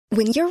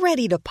When you're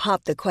ready to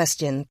pop the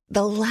question,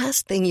 the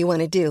last thing you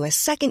want to do is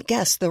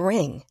second-guess the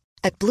ring.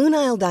 At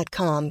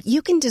BlueNile.com,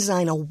 you can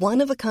design a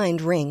one-of-a-kind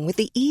ring with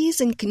the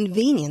ease and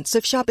convenience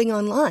of shopping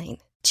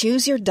online.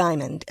 Choose your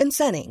diamond and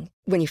setting.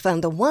 When you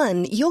find the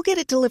one, you'll get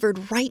it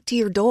delivered right to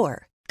your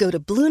door. Go to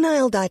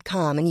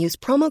BlueNile.com and use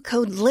promo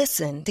code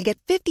LISTEN to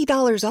get $50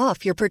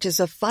 off your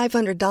purchase of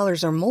 $500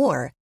 or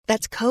more.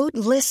 That's code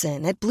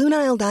LISTEN at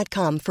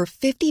BlueNile.com for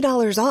 $50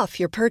 off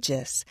your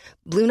purchase.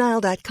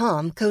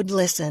 BlueNile.com, code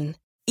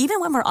LISTEN.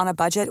 Even when we're on a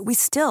budget, we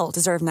still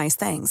deserve nice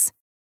things.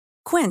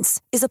 Quince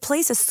is a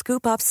place to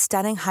scoop up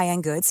stunning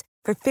high-end goods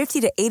for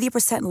 50 to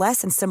 80%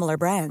 less than similar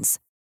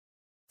brands.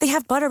 They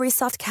have buttery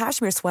soft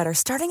cashmere sweaters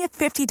starting at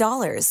 $50,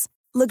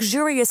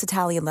 luxurious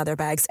Italian leather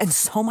bags, and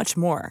so much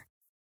more.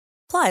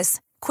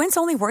 Plus, Quince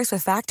only works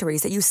with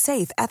factories that use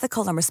safe,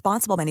 ethical, and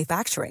responsible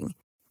manufacturing.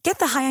 Get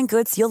the high-end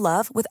goods you'll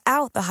love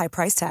without the high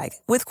price tag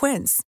with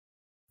Quince.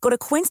 Go to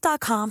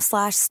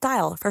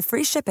quince.com/style for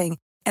free shipping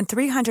and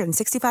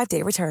 365-day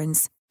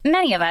returns.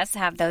 Many of us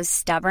have those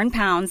stubborn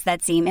pounds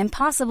that seem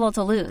impossible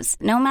to lose,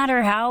 no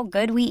matter how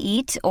good we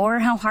eat or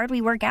how hard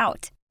we work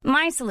out.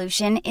 My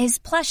solution is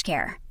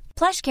PlushCare.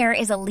 PlushCare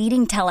is a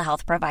leading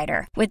telehealth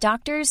provider with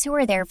doctors who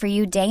are there for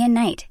you day and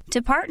night to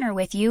partner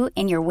with you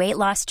in your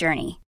weight loss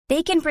journey.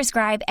 They can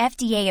prescribe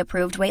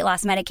FDA-approved weight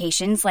loss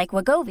medications like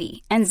Wegovy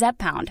and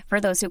Zepbound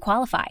for those who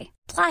qualify.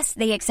 Plus,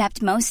 they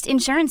accept most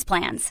insurance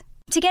plans.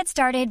 To get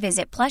started,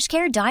 visit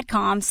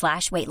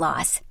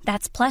plushcare.com/weightloss.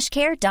 That's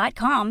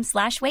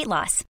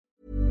plushcare.com/weightloss.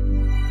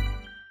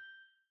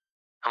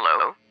 Hello?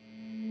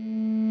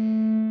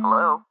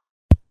 Hello?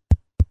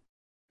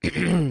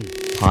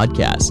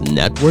 Podcast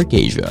Network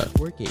Asia.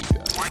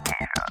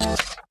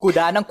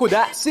 Kuda ng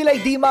kuda,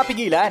 sila'y di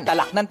mapigilan.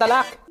 Talak ng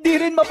talak, di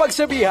rin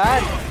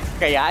mapagsabihan.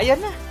 Kaya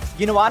yan na,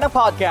 ginawa ng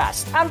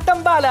podcast, ang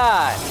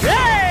Tambalan.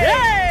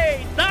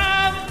 Hey!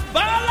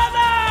 Tambalan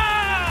na!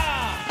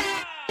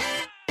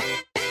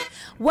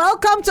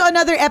 Welcome to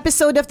another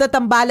episode of the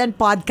Tambalan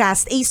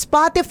Podcast, a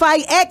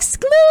Spotify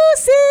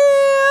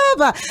exclusive!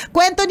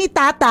 Kwento ni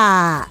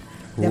Tata.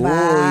 Diba?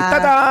 Uy,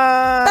 tata!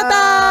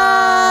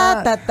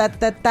 Tata!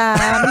 Tata!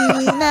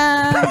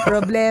 Mina,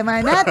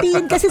 problema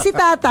natin. Kasi si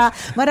Tata,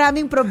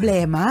 maraming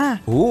problema.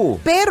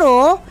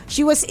 Pero,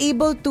 she was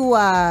able to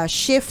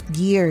shift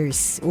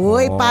gears.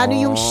 Uy, paano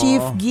yung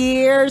shift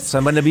gears?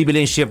 Saan ba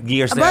nabibili yung shift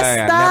gears na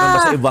yan? Basta! Meron ba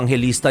sa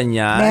Evangelista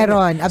niya?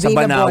 Meron, available. Sa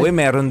Banawe,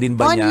 meron din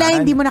ba niyan?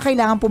 Online, di mo na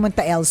kailangan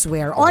pumunta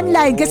elsewhere.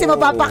 Online, kasi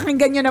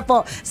mapapakinggan nyo na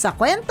po sa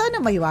Kwento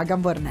ng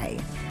Mahiwagang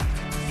Bornay.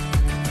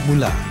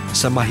 Mula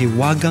sa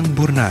Mahiwagang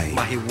Burnay.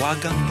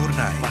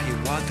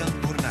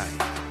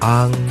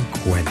 Ang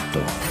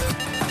kwento.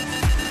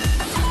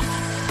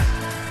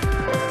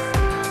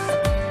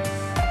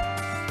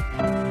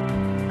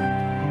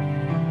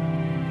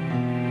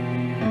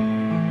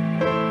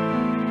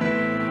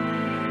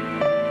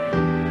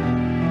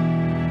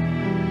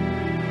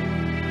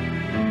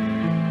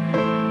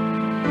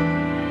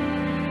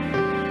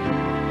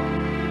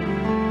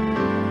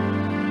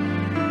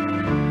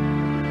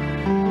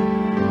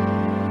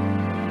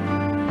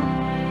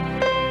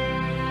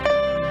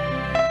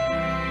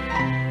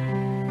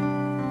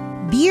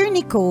 Dear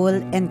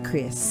Nicole and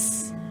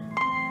Chris,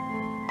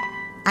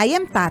 I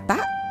am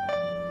Tata,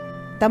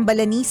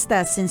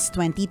 tambalanista since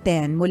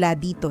 2010 mula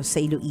dito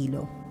sa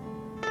Iloilo.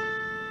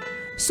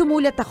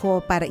 Sumulat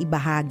ako para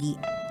ibahagi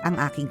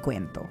ang aking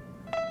kwento.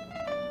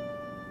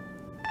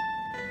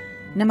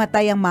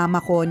 Namatay ang mama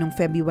ko noong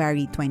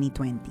February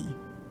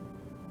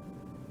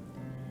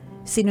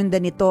 2020.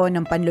 Sinundan ito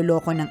ng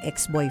panloloko ng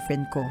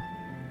ex-boyfriend ko.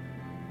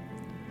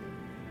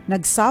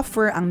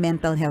 Nag-suffer ang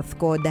mental health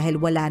ko dahil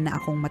wala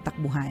na akong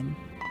matakbuhan.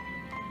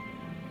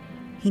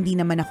 Hindi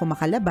naman ako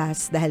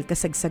makalabas dahil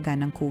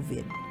kasagsagan ng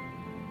COVID.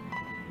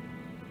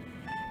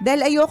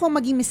 Dahil ayokong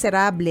maging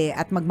miserable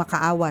at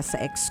magmakaawa sa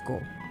ex ko,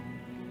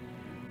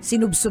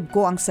 sinubsob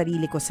ko ang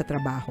sarili ko sa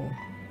trabaho.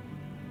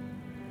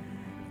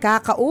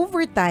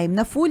 Kaka-overtime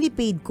na fully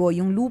paid ko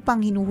yung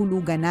lupang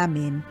hinuhulugan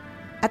namin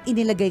at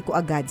inilagay ko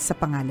agad sa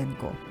pangalan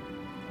ko.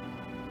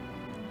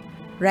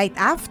 Right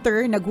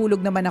after, naghulog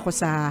naman ako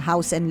sa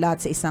house and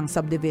lot sa isang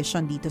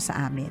subdivision dito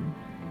sa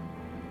amin.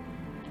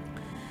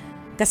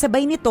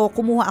 Kasabay nito,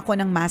 kumuha ako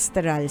ng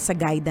masteral sa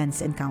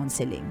guidance and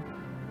counseling.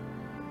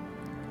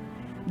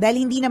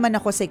 Dahil hindi naman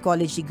ako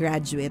psychology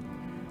graduate,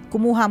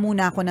 kumuha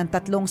muna ako ng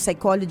 3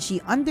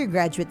 psychology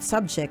undergraduate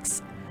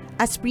subjects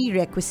as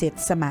prerequisite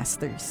sa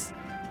masters.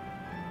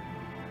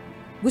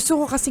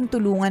 Gusto ko kasing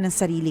tulungan ang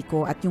sarili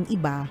ko at yung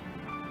iba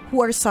who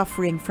are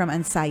suffering from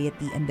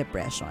anxiety and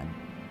depression.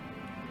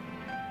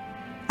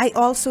 I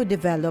also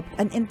developed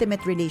an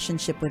intimate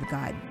relationship with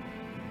God.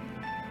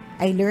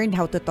 I learned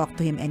how to talk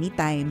to Him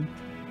anytime,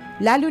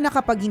 lalo na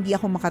kapag hindi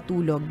ako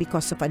makatulog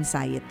because of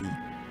anxiety.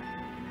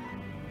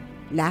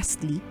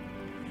 Lastly,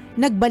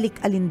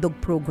 nagbalik alindog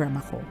program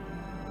ako.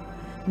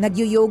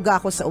 Nagyo-yoga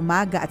ako sa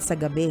umaga at sa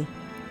gabi.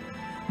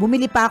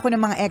 Bumili pa ako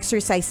ng mga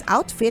exercise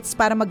outfits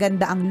para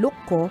maganda ang look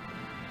ko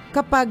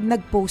kapag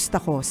nag-post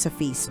ako sa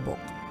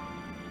Facebook.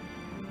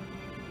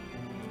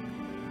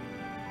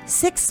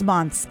 6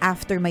 months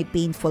after my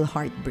painful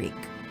heartbreak,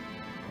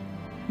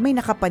 may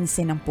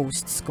nakapansin ng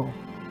posts ko.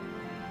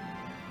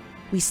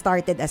 We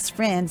started as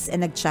friends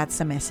and nag-chat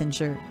sa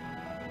Messenger.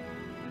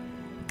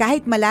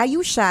 Kahit malayo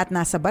siya at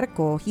nasa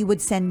barko, he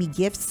would send me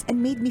gifts and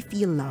made me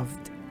feel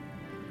loved.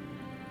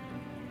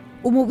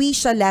 Umuwi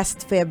siya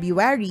last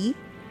February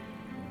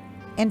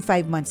and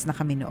 5 months na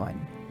kami noon.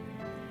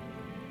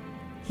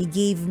 He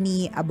gave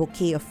me a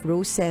bouquet of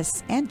roses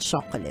and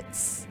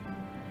chocolates.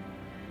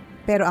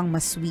 Pero ang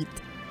mas sweet,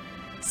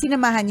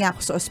 sinamahan niya ako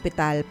sa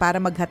ospital para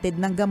maghatid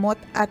ng gamot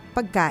at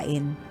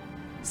pagkain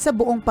sa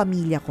buong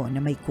pamilya ko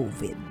na may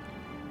COVID.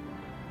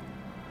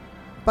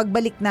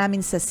 Pagbalik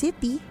namin sa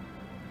city,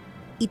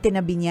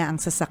 itinabi niya ang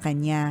sasakyan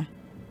niya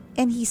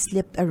and he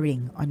slipped a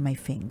ring on my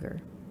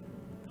finger.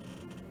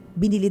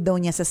 Binili daw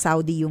niya sa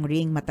Saudi yung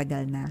ring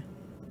matagal na.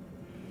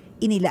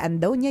 Inilaan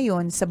daw niya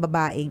yon sa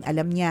babaeng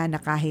alam niya na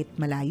kahit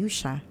malayo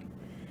siya,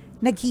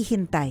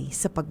 naghihintay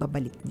sa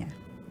pagbabalik niya.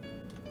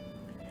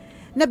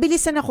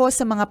 Nabilisan ako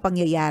sa mga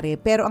pangyayari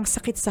pero ang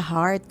sakit sa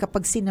heart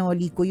kapag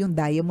sinawali ko yung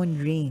diamond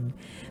ring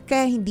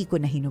kaya hindi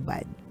ko na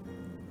hinubad.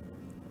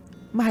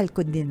 Mahal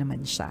ko din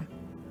naman siya.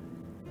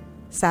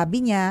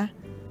 Sabi niya,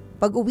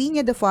 pag uwi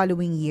niya the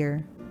following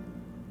year,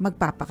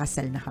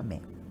 magpapakasal na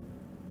kami.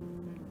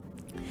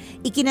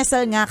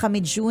 Ikinasal nga kami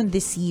June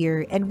this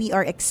year and we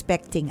are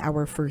expecting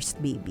our first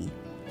baby.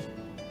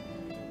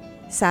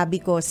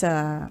 Sabi ko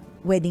sa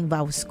wedding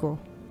vows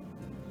ko,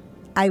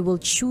 I will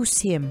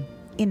choose him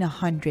in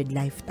 100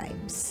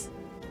 lifetimes.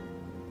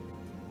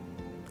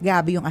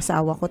 Grabe yung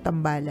asawa ko,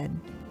 tambalan.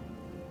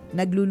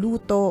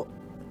 Nagluluto,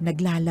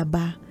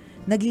 naglalaba,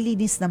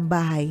 naglilinis ng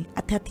bahay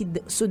at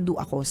hatid sundo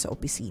ako sa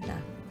opisina.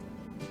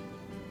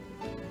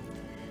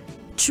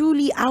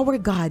 Truly, our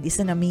God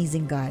is an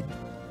amazing God.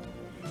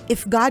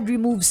 If God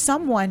removes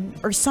someone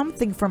or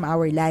something from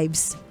our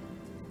lives,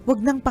 wag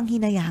nang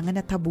panghinayangan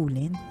at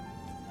habulin.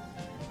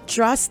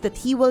 Trust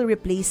that He will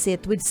replace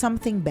it with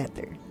something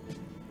better.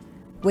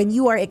 When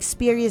you are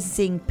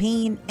experiencing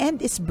pain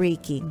and is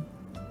breaking,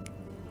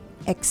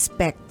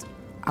 expect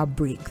a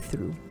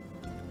breakthrough.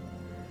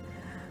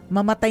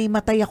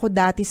 Mamatay-matay ako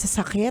dati sa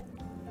sakit,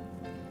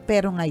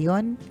 pero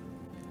ngayon,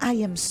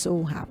 I am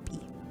so happy.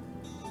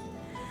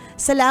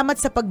 Salamat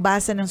sa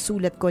pagbasa ng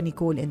sulat ko,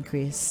 Nicole and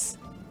Chris.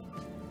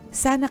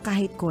 Sana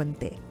kahit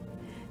konti,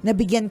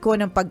 nabigyan ko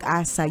ng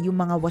pag-asa yung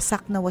mga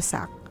wasak na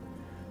wasak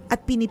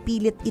at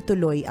pinipilit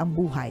ituloy ang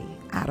buhay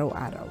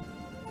araw-araw.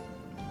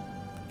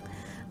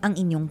 Ang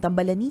inyong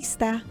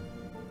tambalanista,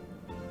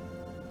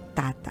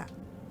 Tata.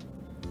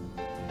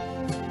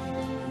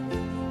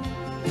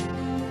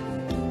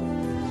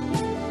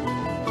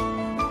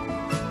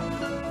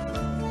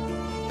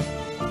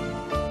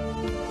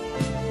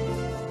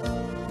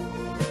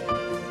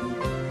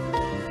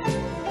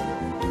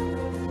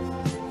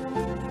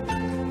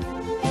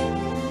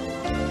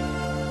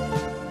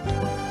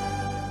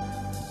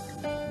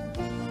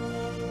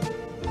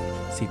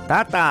 Si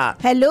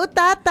Tata. Hello,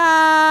 Tata!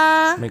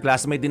 May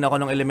classmate din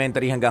ako ng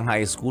elementary hanggang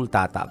high school,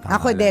 Tata. Pangalan.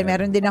 Ako din,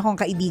 meron din akong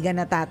kaibigan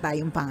na Tata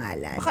yung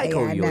pangalan. Baka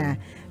ikaw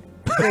yun.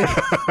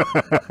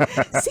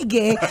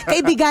 Sige,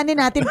 kaibiganin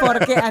natin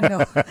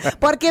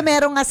porque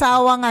merong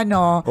asawang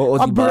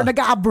diba?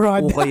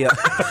 nag-abroad. Oo, kaya.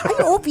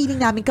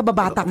 Feeling namin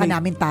kababata ka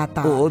namin,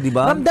 Tata. Oo,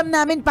 diba? Ramdam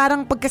namin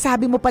parang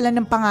pagkasabi mo pala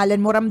ng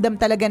pangalan mo, ramdam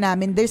talaga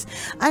namin there's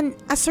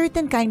a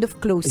certain kind of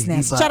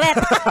closeness. Diba?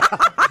 Charet!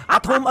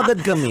 At home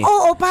agad kami.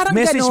 Oo, parang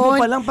message ganun. Mo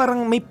pa lang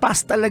parang may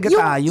past talaga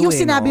tayo. Yung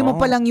sinabi mo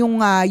pa lang ikaw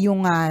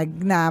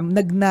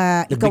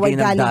ay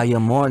galing. Ng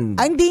diamond.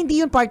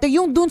 Hindi yun part.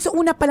 Yung dun sa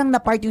una pa lang na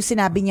part, yung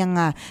sinabi niya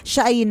nga,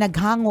 siya ay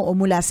naghango o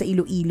mula sa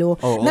Iloilo.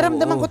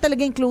 Naramdaman ko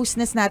talaga yung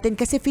closeness natin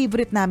kasi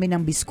favorite namin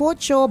ng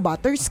biskotso,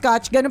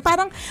 butterscotch, ganun.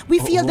 Parang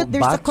we feel that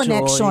there's a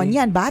connection.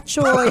 Yan,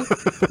 batchoy.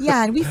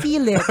 Yan, we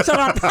feel it.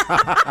 Charot.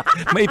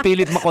 May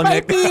pilit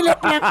makonect. May pilit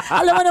na.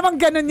 Alam mo naman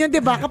ganun yun,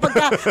 di ba? Kapag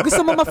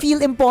gusto mo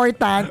ma-feel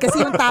important, kasi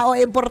yung tao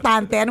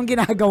importante, anong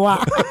ginagawa?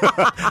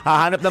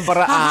 Hahanap ng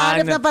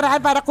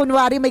paraan para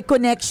kunwari may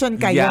connection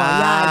kayo.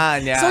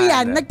 Yan. So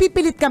yan,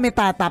 nagpipilit kami,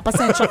 Tata.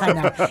 Pasensya ka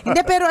na.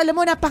 Hindi, pero alam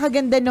mo,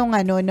 napakaganda ng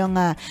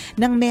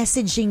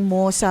messaging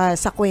mo sa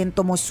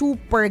kwento mo.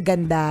 Super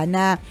ganda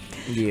na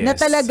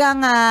talagang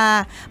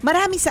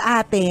marami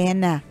sa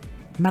atin,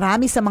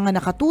 marami sa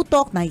mga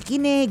nakatutok,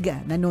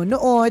 nakikinig,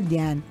 nanonood,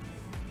 yan.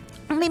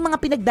 May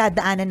mga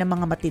pinagdadaanan ng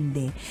mga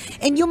matindi.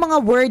 And yung mga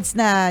words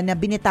na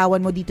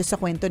binitawan mo dito sa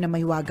kwento na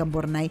Mahiwagang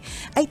Burnay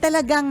ay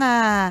talagang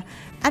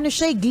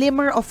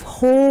glimmer of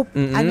hope.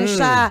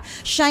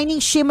 Shining,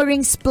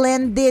 shimmering,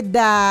 splendid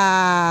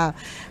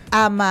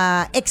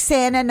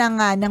eksena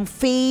ng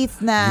faith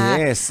na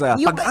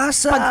yung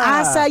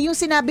pag-asa, yung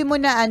sinabi mo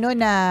na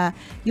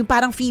yung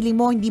parang feeling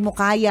mo hindi mo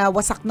kaya,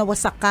 wasak na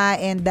wasak ka,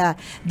 and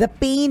the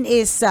pain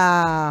is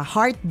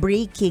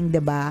heartbreaking,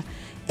 'di ba?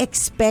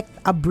 expect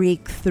a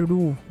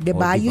breakthrough, 'di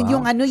ba? Diba?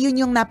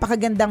 Yun yung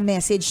napakagandang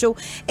message. So,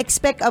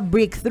 expect a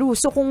breakthrough.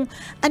 So, kung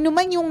ano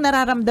man yung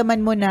nararamdaman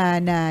mo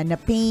na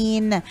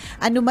pain,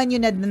 ano man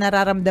yung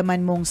nararamdaman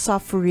mong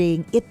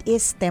suffering, it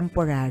is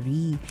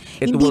temporary.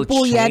 Hindi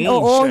po yan,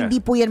 hindi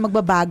po yan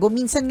magbabago.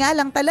 Minsan nga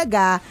lang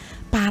talaga,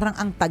 parang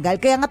ang tagal.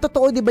 Kaya nga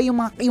totoo, 'di ba,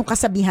 yung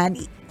kasabihan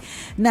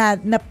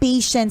na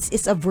patience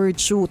is a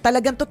virtue.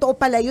 Talagang totoo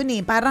pala yun eh.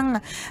 Parang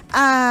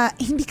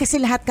hindi kasi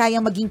lahat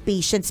kayang maging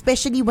patient,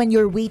 especially when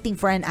you're waiting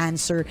for an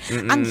answer.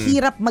 Ang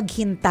hirap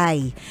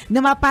maghintay.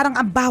 Parang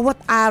ang bawat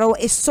araw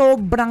is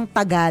sobrang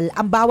tagal.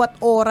 Ang bawat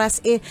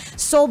oras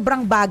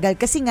sobrang bagal.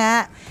 Kasi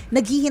nga,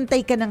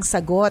 naghihintay ka ng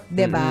sagot,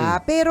 'di ba?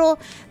 Pero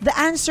the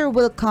answer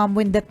will come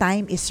when the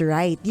time is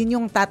right.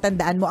 Yun yung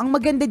tatandaan mo. Ang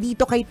maganda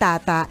dito kay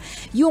Tata,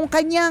 yung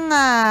kanyang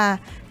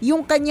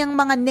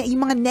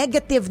mga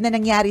negative na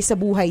nangyari sa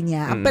buhay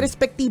niya, ang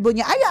perspektibo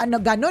niya,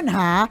 ganun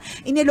ha,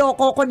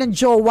 iniloko ko ng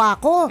jowa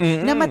ko,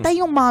 namatay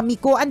yung mommy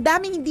ko, ang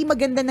daming hindi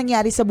maganda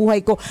nangyari sa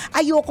buhay ko,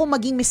 ayoko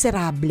maging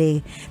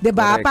miserable, 'di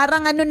ba?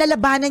 Parang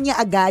nalabanan niya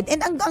agad,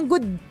 and ang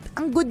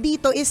good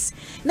dito is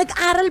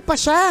nag-aral pa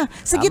siya.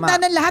 Sa gitna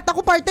ng lahat,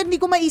 ako partner, hindi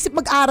ko maisip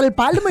mag-aral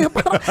pa. Alam mo yun,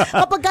 parang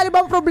kapag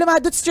kalibang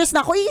problemado at stress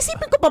na ako,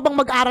 iisipin ko pa bang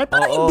mag-aral?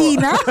 Parang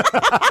hindi na.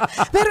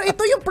 Pero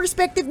ito yung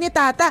perspective ni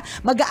Tata.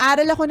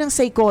 Mag-aaral ako ng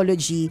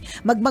psychology.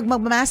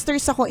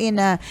 Mag-masters ako in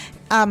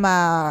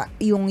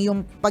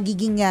yung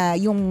pagiging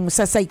yung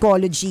sa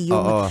psychology,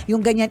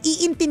 yung ganyan.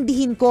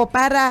 Iintindihin ko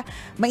para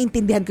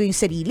maintindihan ko yung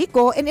sarili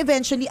ko, and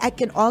eventually I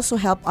can also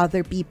help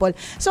other people.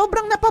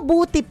 Sobrang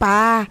napabuti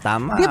pa.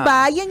 Tama. 'Di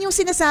ba? Yan yung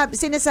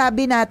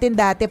sinasabi natin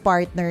dati,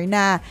 partner,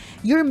 na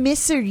your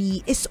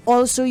misery is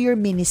also your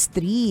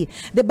ministry.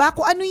 'Di ba?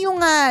 Kung ano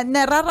yung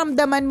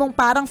nararamdaman mong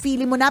parang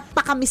feeling mo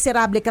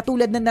napaka-miserable,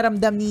 katulad na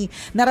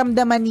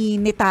naramdaman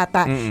ni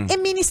Tata.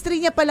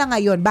 Ministry niya pala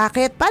ngayon.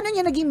 Bakit? Paano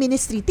niya naging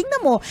ministry? Tingnan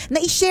mo,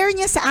 na-share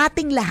niya sa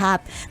ating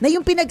lahat na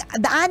yung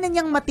pinagdaanan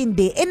niyang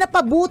matindi,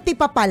 napabuti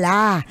pa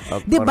pala.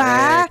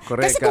 Diba?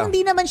 Kasi kung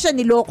di naman siya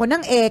niloko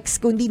ng ex,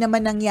 kung di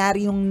naman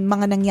nangyari yung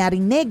mga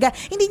nangyaring nega,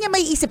 hindi niya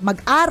maiisip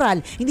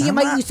mag-aral, hindi niya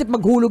maiisip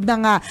maghulog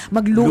ng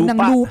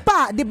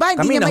lupa. Diba?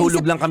 Hindi Kami niya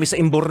nahulog lang kami sa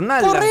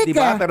imbornal.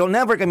 Diba? Pero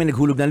never kami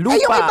naghulog ng lupa.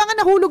 Yung iba nga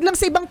nahulog lang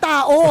sa ibang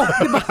tao.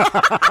 Diba?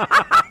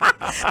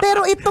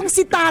 Pero itong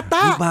si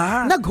Tata,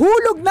 diba?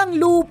 Naghulog ng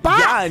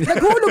lupa.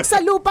 Naghulog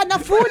sa lupa na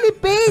fully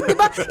paid.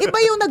 Diba? Iba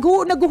yung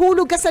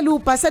naghuhulog ka sa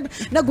lupa,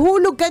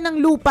 naghulog ka ng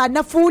lupa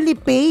na fully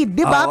paid.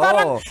 Diba?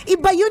 Parang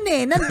iba yun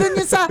eh. Nandun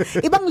yun sa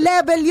ibang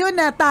level yun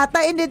na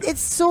Tata, and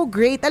it's so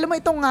great. Alam mo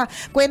itong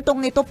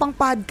kwentong ito, pang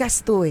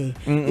podcast to eh.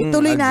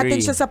 Ituloy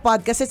natin siya sa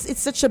podcast.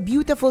 It's such a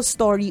beautiful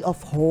story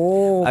of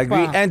hope.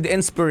 Agree. And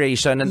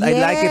inspiration. And I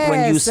like it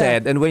when you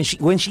said, and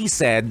when she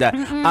said,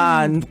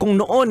 kung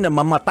noon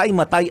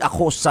mamatay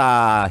ako sa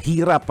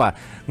hirap,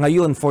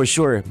 ngayon for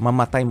sure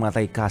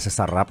mamatay ka sa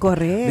sarap.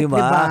 Correct.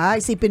 Diba?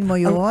 Isipin mo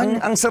yun.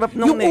 Ang sarap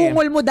nung yung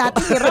ungol mo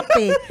dati hirap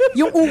eh.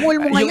 Yung ungol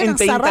mo ngayon ang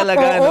sarap.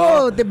 Talaga,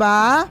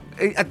 diba?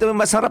 At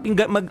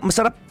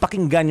masarap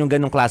pakinggan yung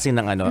ganong klase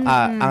ng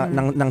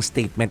ng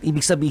statement.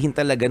 Ibig sabihin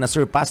talaga na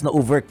surpass, na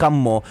overcome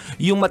mo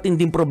yung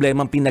matinding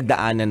problemang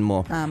pinagdaanan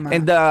mo. Tama.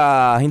 And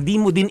hindi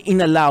mo din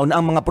inalaw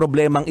na ang mga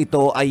problemang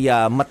ito ay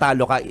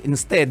matalo ka.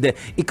 Instead,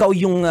 ikaw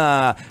yung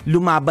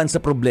lumaban sa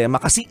problema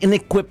kasi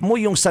in-equip mo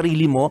yung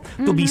sarili mo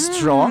to be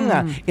strong.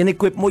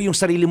 In-equip mo yung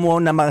sarili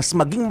mo na mas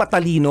maging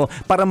matalino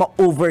para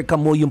ma-overcome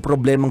mo yung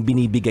problemang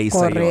binibigay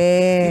sa'yo.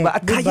 Diba?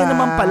 At kaya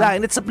naman pala,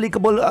 and it's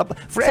applicable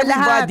for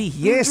everybody.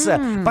 Yes,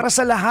 para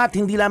sa lahat,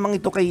 hindi lamang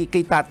ito kay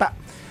Tata.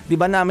 'Di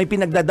ba, na may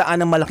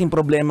pinagdadaan ng malaking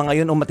problema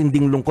ngayon o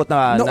matinding lungkot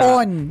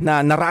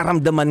na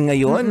nararamdaman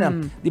ngayon.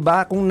 'Di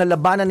ba? Kung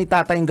nalabanan ni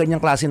Tata yung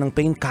ganyang klase ng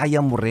pain, kaya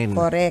mo rin.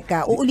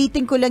 Correct.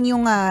 Uulitin ko lang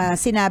yung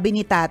sinabi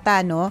ni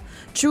Tata, no?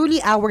 Truly,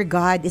 our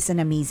God is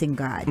an amazing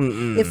God.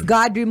 If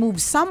God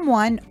removes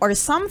someone or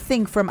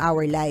something from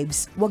our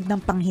lives, wag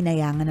nang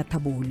panghinayangan at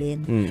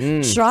habulin.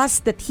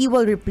 Trust that He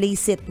will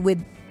replace it with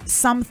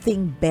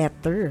something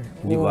better.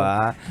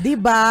 Diba?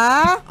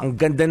 Ang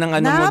ganda ng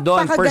mo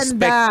doon,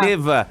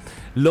 perspective.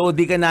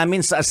 Lodi ka namin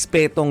sa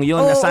aspetong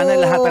yun. Na sana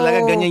lahat talaga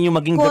ganyan yung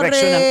maging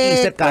direksyon ng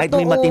isip kahit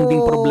may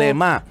matinding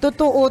problema.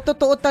 Totoo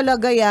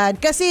talaga yan.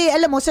 Kasi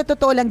alam mo, sa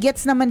totoo lang,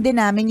 gets naman din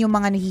namin yung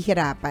mga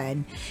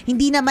nahihirapan.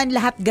 Hindi naman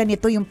lahat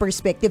ganito yung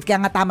perspective.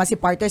 Kaya nga tama si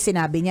partner,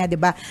 sinabi niya, 'di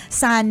ba?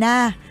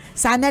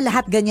 Sana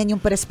lahat ganyan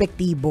yung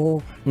perspektibo.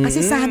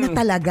 Kasi sana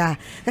talaga.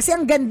 Kasi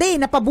ang ganda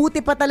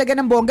napabuti pa talaga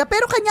ng bongga.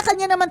 Pero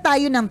kanya-kanya naman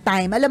tayo ng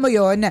time. Alam mo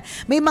yon,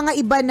 may mga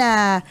iba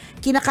na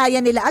kinakaya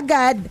nila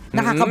agad,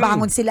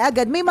 nakakabangon sila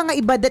agad. May mga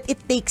iba that it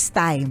takes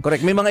time.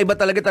 Correct. May mga iba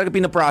talaga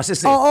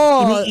pinaprocess eh.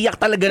 Oo.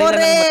 Iniiyak talaga nila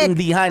ng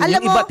matindihan.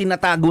 Alam yung iba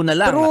tinatago na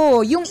lang.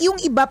 True. Yung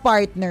iba,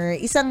 partner,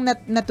 isang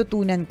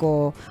natutunan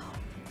ko,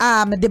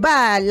 'di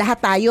ba,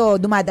 lahat tayo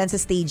dumadaan sa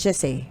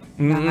stages eh.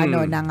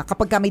 Ng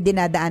kapag kami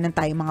dinadaanan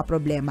tayong mga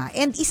problema.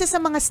 And isa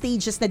sa mga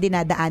stages na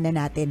dinadaanan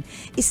natin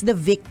is the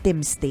victim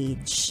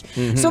stage.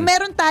 So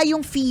meron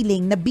tayong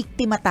feeling na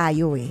biktima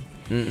tayo eh.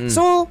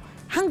 So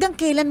hanggang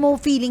kailan mo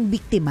feeling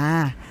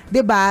biktima?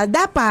 'Di ba?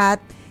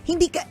 Dapat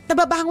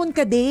nababangon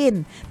ka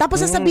din.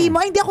 Tapos sasabihin mo,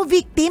 ay, hindi ako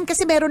victim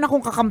kasi meron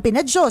akong kakampi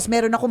na Diyos,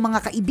 meron akong mga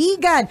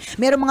kaibigan,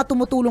 meron mga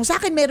tumutulong sa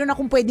akin, meron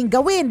akong pwedeng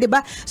gawin, 'di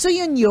ba? So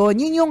yun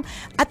yung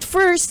at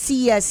first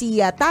si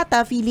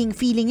Tata feeling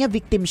niya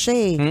victim siya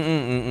eh.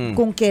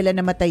 Kung kailan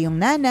namatay yung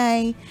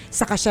nanay,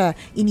 saka siya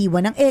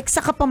iniwan ng ex,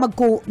 saka pa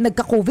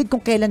nagka-COVID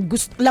kung kailan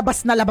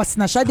labas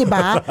na siya, 'di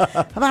ba?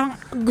 Parang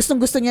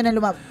gustong-gusto niya na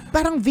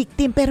parang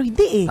victim, pero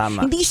hindi eh.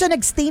 Tama. Hindi siya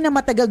nagstay na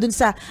matagal dun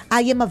sa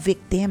I am a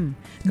victim.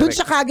 Doon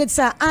siya kagad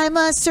sa I'm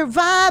a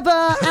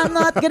survivor, I'm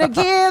not gonna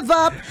give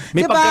up.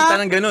 May diba?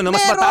 pagkanta ng gano'n, no?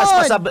 Mas mataas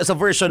pa sa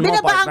version mo,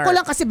 Binabaan partner. ko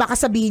lang kasi baka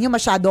sabihin nyo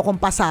masyado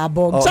akong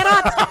pasabog.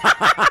 Charot!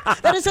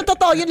 Pero sa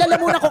totoo, yung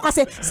lalamunan ko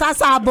kasi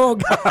sasabog.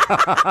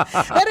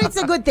 Pero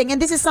it's a good thing and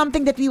this is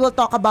something that we will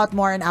talk about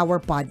more in our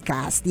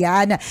podcast.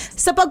 Yan.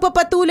 Sa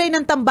pagpapatuloy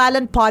ng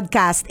Tambalan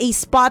Podcast, a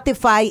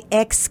Spotify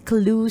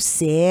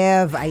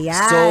exclusive.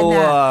 Ayan. So,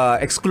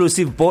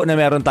 exclusive po na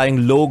meron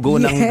tayong logo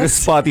ng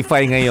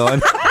Spotify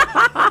ngayon.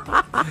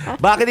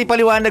 Bakit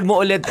ipaliwanag mo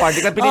ulit,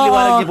 partner? Kasi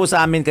piniliwanag niyo po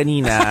sa amin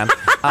kanina.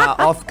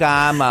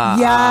 Off-cam,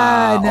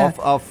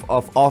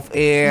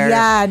 off-air.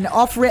 Yan,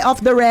 off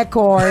the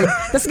record.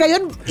 Tapos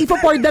ngayon,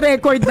 for the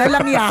record na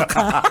lang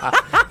yaka.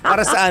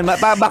 Para saan?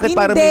 Bakit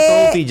para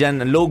may trophy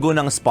dyan? Logo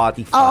ng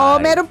Spotify.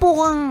 Oo, meron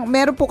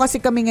po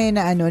kasi kami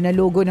ngayon na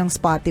logo ng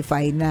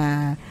Spotify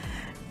na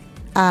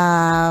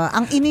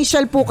ang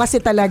initial po kasi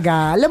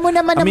talaga, alam mo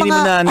naman ng mga...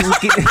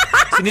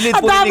 Sinilid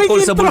po ni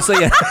Nicole sa bulsa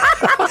yan.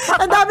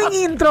 Ang daming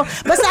intro.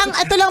 Basta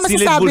ito lang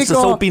masasabi ko. Sinilid bulsa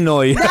sa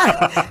Pinoy.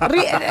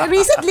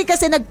 Recently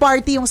kasi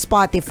nagparty yung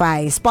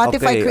Spotify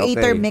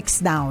Creator okay.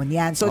 Mixdown.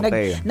 Yan. So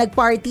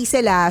nagparty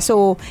sila.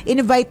 So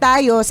invite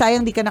tayo.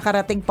 Sayang di ka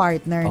nakarating,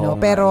 partner, no?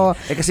 Pero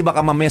kasi baka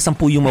mamaya 10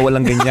 yung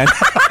mawalang ganyan.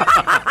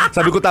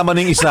 Sabi ko tama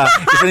na yung isa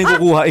na yung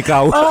kukuha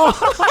ikaw.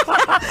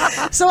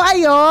 So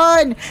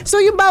ayun.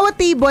 So yung bawat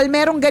table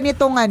merong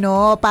ganitong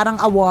parang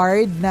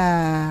award na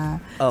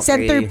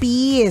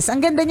centerpiece. Ang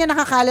ganda niya,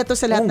 nakakala to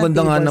sa lahat ng tables. Ang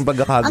ganda nga ng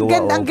pagkakagawa.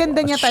 Ang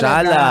ganda niya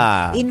talaga.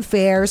 In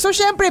fair. So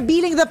syempre,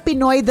 bilang the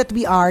Pinoy that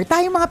we are,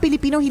 tayong mga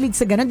Pilipino hilig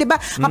sa ganun. Diba?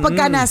 Kapag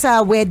ka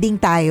nasa wedding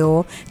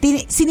tayo,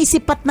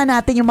 sinisipat na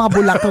natin yung mga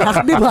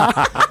bulaklak. Diba?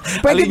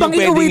 Pwede bang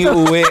iuwi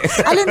ito?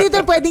 Alin dito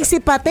pwedeng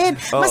sipatin.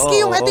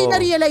 Maski yung yung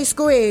na-realize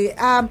ko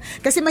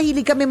kasi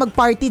mahilig kami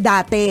mag-party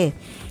dati.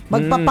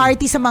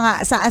 Magpa-party sa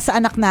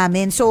anak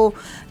namin. So,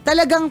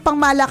 talagang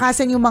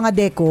pangmalakasan yung mga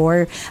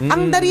decor.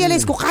 Ang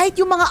na-realize ko, kahit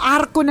yung mga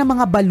arko na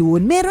mga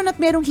balloon,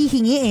 merong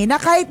hihingi na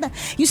kahit na,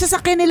 yung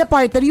sasakyan nila,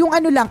 partner, yung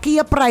lang,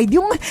 Kia Pride,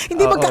 yung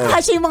hindi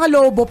magkakasya yung mga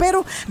lobo,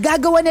 pero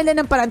gagawa nila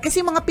ng paraan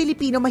kasi yung mga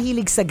Pilipino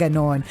mahilig sa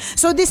ganon.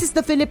 So this is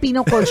the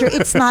Filipino culture.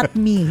 It's not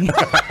me.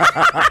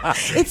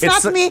 It's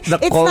not me.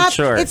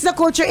 It's the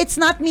culture. It's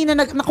not me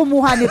na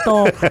nakumuha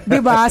nito,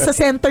 'di ba? Sa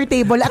center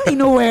table at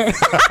inuwi.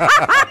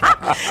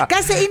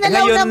 Kasi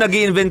ngayon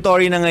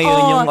nag-inventory na ngayon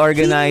yung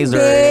organizer.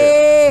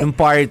 Yung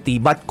party,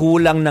 ba't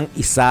kulang ng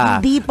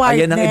isa? Hindi, partner.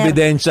 Ayan ang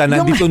ebidensya,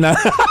 nandito na.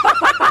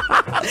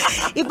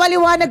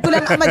 Ipaliwanag ko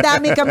lang,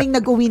 madami kaming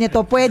nag-uwi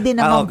nito. Pwede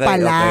naman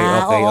pala.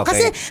 Okay.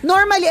 Kasi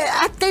normally,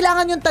 at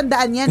kailangan yung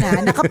tandaan yan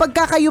na kapag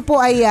kayo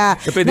po ay...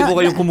 pwede po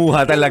kayong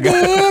kumuha talaga.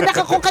 Hindi,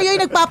 kung kayo ay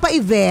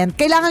nagpapa-event,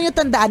 kailangan yung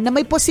tandaan na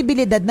may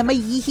posibilidad na may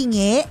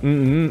hihingi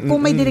kung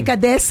may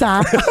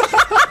delikadesa.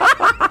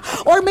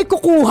 Or may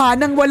kukuha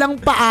ng walang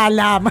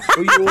paalam.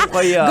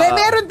 Kaya.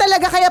 Meron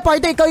talaga, kaya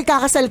partner, ikaw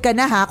ikakasal ka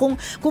na ha.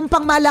 Kung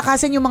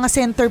pangmalakasan yung mga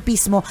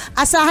centerpiece mo,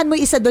 asahan mo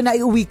isa doon na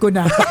iuwi ko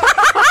na.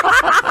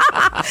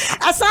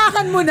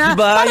 Asahan mo na.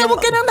 Diba? Para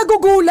huwag ka nang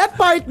nagugulat,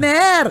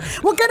 partner.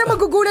 Huwag ka nang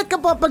magugulat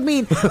pag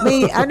may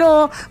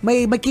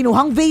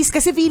kinuhang vase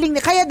kasi feeling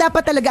na, kaya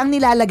dapat talaga ang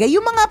nilalagay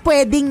yung mga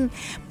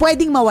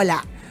pwedeng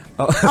mawala.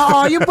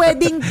 Oo, yung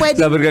pwedeng...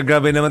 Sabi ka,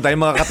 grabe naman tayo,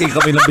 makakati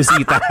kami ng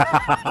bisita.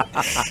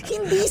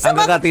 Hindi sa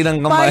Makati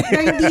ng kamay.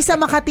 Partner, hindi sa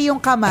Makati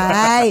yung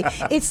kamay.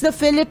 It's the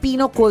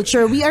Filipino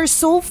culture. We are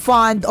so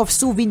fond of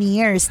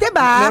souvenirs.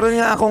 Diba? Meron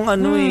nga akong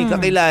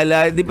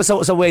kakilala. Di ba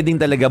sa wedding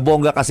talaga,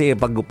 bongga kasi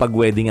pag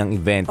wedding ang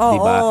event.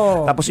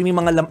 Diba? Tapos yung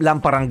mga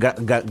lamparang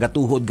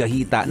gatuhod,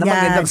 gahita, na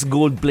magandang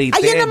gold plated.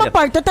 Ayan naman,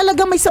 partner,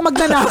 talagang may sa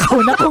magnanakaw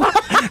na kung...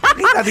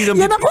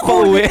 Yan ako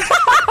pauwi.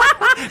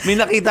 May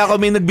nakita ko,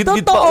 may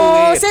nagbitbit pa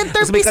uwi.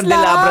 Tapos may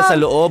kandelabra sa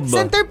loob.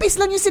 Centerpiece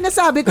lang yung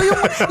sinasabi ko.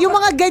 Yung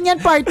mga ganyan,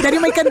 partner,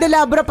 yung may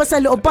kandelabra pa sa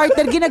loob.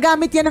 Partner,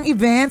 ginagamit yan ng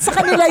event. Sa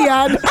kanila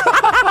yan.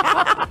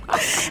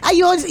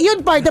 Ayun, yun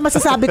partner,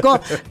 masasabi ko,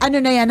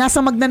 na yan,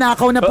 nasa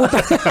magnanakaw na puta.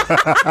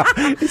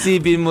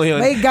 Isipin mo yun.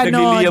 May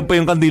ganon. Nagliliyab pa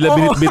yung kandila,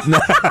 binitbit na.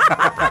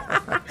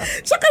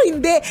 Tsaka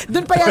hindi.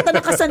 Doon pa yata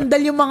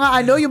nakasandal yung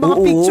mga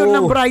picture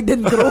ng bride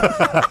and groom.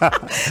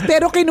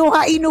 Pero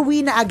kinuha,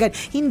 inuwi na agad.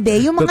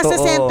 Hindi, yung mga sa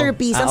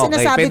centerpiece, ang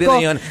sinasabi pwede ko, na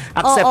yun.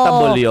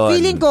 Acceptable yun.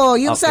 Feeling ko,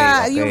 yung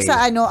sa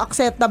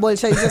acceptable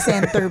siya yung sa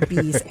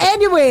centerpiece.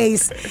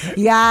 Anyways,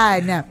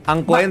 yan. Ang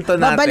kwento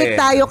natin. Babalik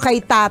tayo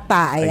kay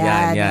Tata.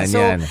 Ayan. So,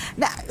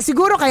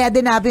 siguro kaya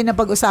din natin na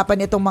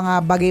pag-usapan itong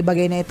mga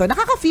bagay-bagay na ito.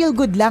 Nakaka-feel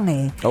good lang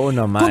eh. Oo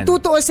naman. Kung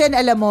tutuusin,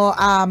 alam mo,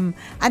 ang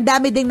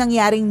dami ding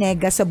nangyaring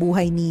nega sa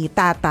buhay ni ni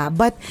Tata.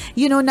 But,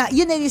 yun na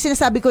yung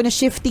sinasabi ko na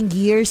shifting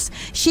gears.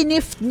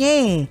 Shinift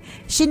niya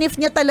Shinift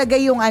niya talaga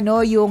yung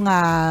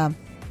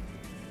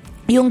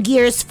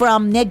gears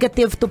from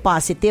negative to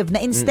positive,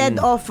 na instead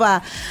of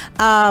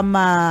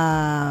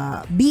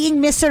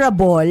being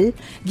miserable,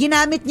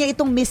 ginamit niya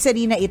itong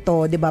misery na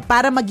ito, 'di ba,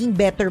 para maging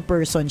better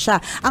person siya.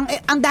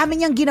 Ang dami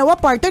niyang ginawa,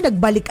 partner,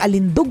 nagbalik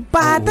alindog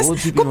pa. Tapos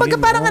kumbaga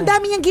parang ang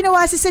dami niyang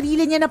ginawa sa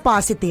sarili niya na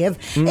positive.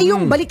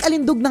 Yung balik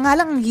alindog na nga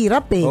lang ang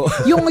hirap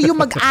Yung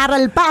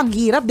mag-aral pa ang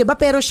hirap, 'di ba?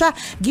 Pero siya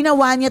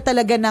ginawa niya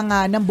talaga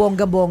ng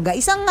bongga-bongga.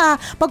 Isang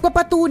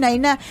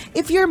pagpapatunay na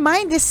if your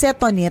mind is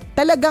set on it,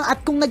 talagang, at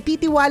kung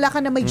nagtitiwala ka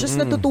na may Diyos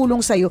na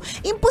tutulong sa'yo,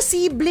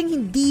 imposibleng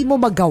hindi mo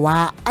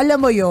magawa.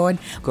 Alam mo yon,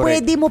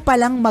 pwede mo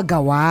palang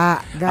magawa.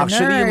 Ganun.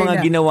 Actually, yung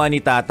mga ginawa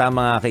ni Tata,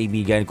 mga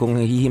kaibigan, kung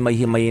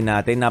hihimay-himayin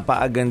natin,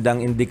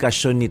 napakagandang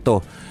indikasyon nito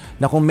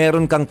na kung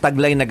meron kang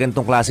taglay na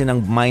ganitong klase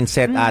ng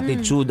mindset,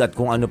 attitude, at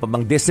kung ano pa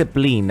bang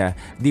discipline,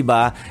 'di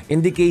ba?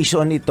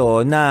 Indication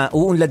ito na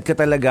uunlad ka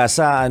talaga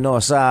sa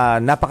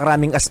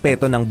napakaraming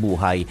aspeto ng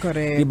buhay.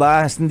 'Di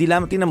ba? Hindi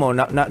lang tinan mo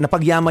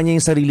napagyaman niya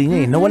yung sarili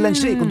niya. Nawalan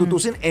siya. Kung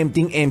tutusin,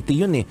 empty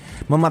yun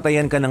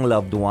Mamatayan ka ng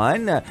loved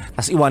one,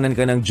 tas iwanan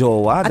ka ng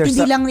jowa. At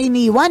hindi lang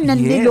iniwan,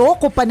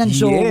 niloko pa ng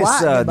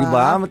jowa, 'di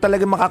ba?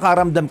 Talaga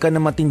makakaramdam ka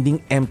ng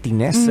matinding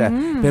emptiness.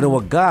 Pero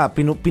wag ka,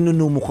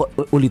 pinuno mo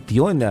ulit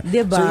 'yun.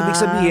 Diba? So ibig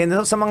sabihin,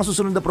 sa mga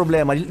susunod na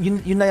problema, yun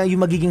na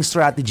yung magiging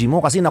strategy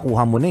mo kasi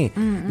nakuha mo na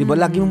Diba?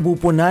 Lagi mong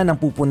pupunan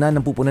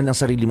ng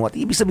sarili mo. At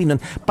ibig sabihin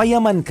nun,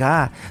 payaman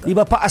ka.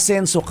 Diba?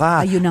 Paasenso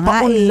ka.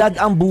 Paunlad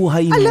ang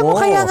buhay mo. Alam mo,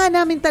 kaya nga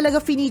namin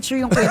talaga finiture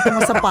yung kwento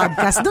mo sa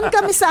podcast. Doon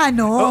kami sa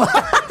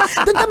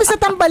doon kami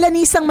sa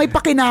tambalanisang may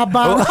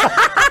pakinabang.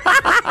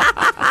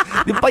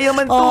 Di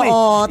payaman to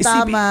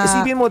tama.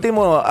 Isipin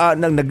mo,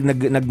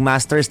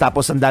 nag-masters,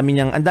 tapos ang dami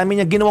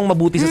niyang ginawang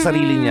mabuti sa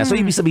sarili niya. So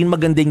ibig sabihin,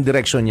 magandang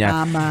direction niya.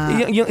 Tama.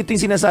 Ito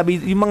yung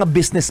sinasabi, yung mga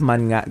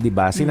businessman nga, di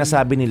ba?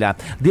 Sinasabi nila,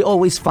 they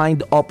always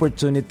find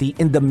opportunity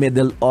in the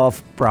middle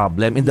of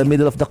problem, in the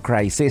middle of the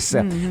crisis.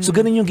 So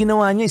ganun yung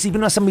ginawa niya.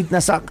 Isipin mo,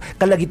 nasa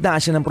kalagitnaan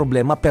siya ng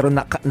problema, pero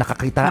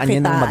nakakitaan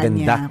niya ng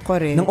maganda,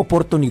 ng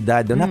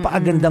oportunidad.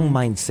 Napakagandang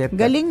mindset.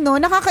 Galing, no?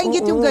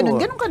 Nakakaingit yung ganun.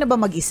 Ganun ka na ba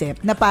mag-isip?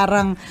 Na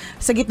parang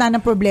sa gitna ng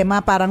problema,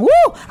 parang,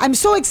 woo! I'm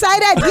so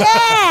excited!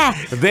 Yeah!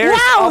 There's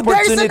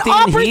an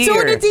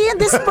opportunity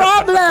in this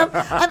problem!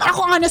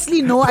 Ako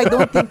honestly, no, I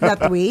don't think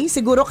that way.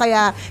 Siguro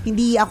kaya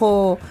hindi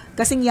ako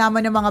kasing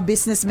yaman ng mga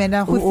businessmen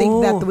na who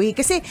think that way.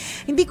 Kasi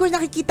hindi ko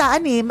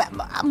nakikitaan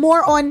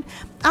more on,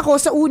 ako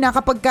sa una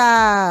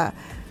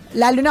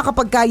lalo na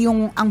kapag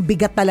ang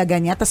bigat talaga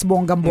niya, tas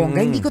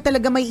bonggang-bongga, hindi ko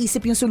talaga may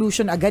isip yung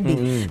solution agad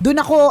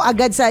Doon ako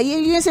agad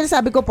yun yung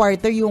sinasabi ko,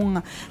 partner, yung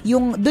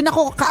doon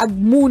ako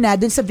muna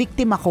doon sa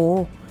victim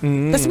ako.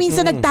 Tapos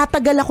minsan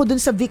nagtatagal ako dun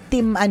sa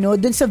victim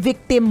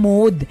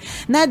mode.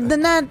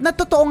 Na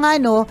totoo nga,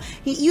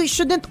 you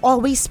shouldn't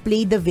always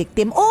play the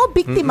victim.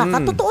 Biktima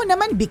ka. Totoo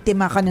naman,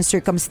 biktima ka ng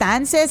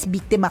circumstances,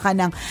 biktima ka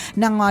ng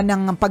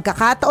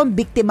pagkakataon,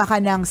 biktima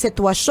ka ng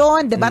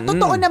sitwasyon, 'di ba?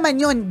 Totoo naman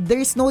 'yun.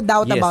 There's no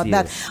doubt about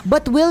that.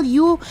 But will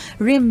you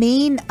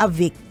remain a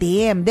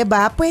victim, 'di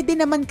ba? Pwede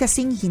naman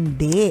kasing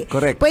hindi.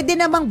 Correct. Pwede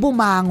namang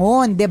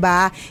bumangon, 'di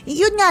ba?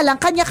 'Yun nga lang,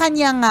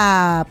 kanya-kanyang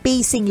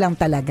pacing lang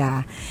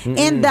talaga.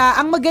 And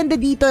ang maganda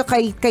dito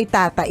kay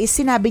Tata is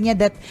sinabi niya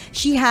that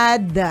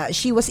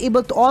she was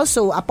able to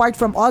also, apart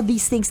from all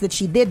these things that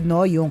she did,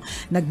 yung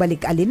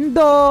nagbalik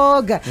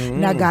alindog,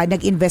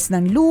 nag-invest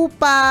ng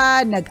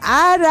lupa,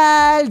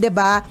 nag-aral, 'di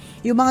ba?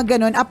 Yung mga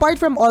ganun,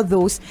 apart from all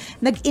those,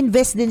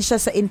 nag-invest din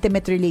siya sa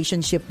intimate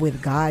relationship with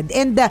God.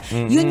 And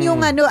yun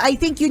yung I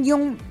think yun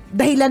yung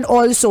dahilan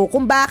also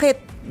kung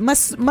bakit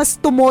mas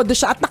tumodo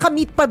siya at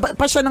nakamit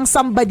pa siya ng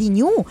somebody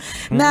new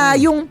na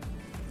yung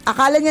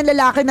akala niya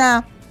lalaki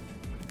na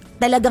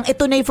talagang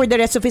ito na for the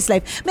rest of his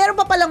life. Meron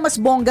pa palang mas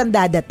bonggang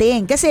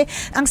dadating. Kasi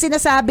ang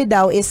sinasabi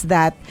daw is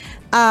that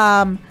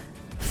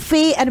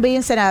faith, ano ba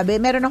yung sinabi?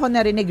 Meron ako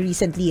narinig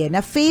recently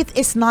na faith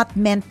is not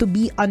meant to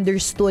be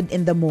understood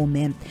in the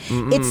moment.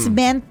 It's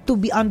meant to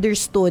be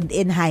understood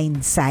in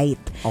hindsight.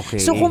 Okay.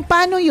 So kung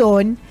paano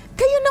yun,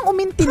 kayo nang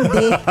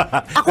umintindi.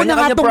 Ako na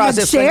nga itong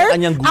mag-share.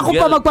 Ako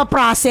pa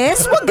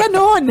magpa-process. Huwag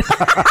ganun.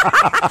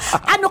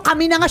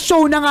 Kami na nga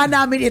show na nga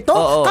namin ito.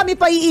 Kami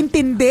pa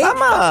iintindi.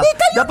 Tama. Hindi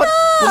kayo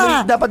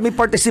dapat may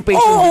participation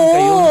din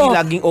kayo. Hindi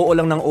laging oo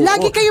lang ng oo.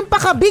 Lagi kayong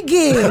pakabig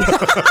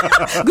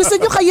Gusto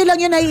nyo kayo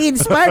lang yung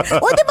nai-inspire.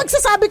 Di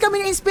magsasabi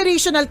kami ng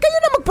inspirational. Kayo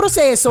na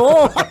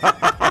magproseso.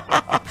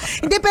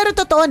 Hindi, pero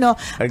totoo,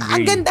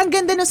 ang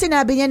ganda nung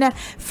sinabi niya na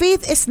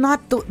faith is not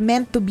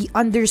meant to be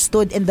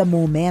understood in the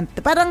moment.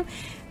 Parang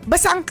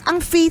basta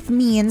ang faith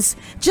means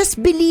just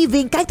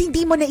believing kahit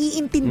hindi mo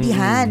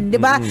naiintindihan, 'di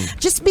ba?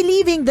 Just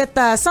believing that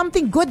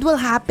something good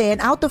will happen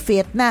out of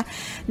it na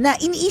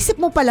iniisip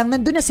mo pa lang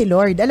nandun na si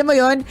Lord. Alam mo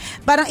 'yon?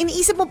 Parang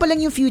iniisip mo pa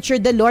lang yung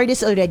future, the Lord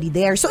is already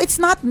there. So it's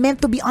not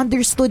meant to be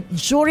understood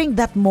during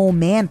that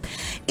moment.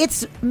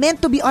 It's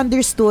meant to be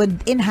understood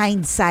in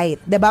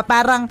hindsight, 'di ba?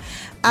 Parang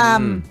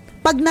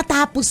pag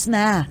natapos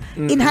na.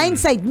 In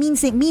hindsight,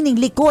 meaning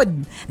likod.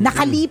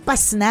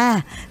 Nakalipas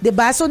na. 'Di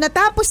ba? So,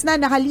 natapos na,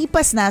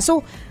 nakalipas na.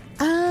 So,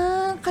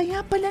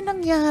 kaya pala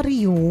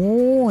nangyari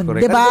yun.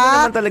 Correct. Diba? Ganun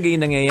naman talaga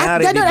yung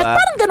nangyayari, at ganun, diba? At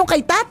parang ganun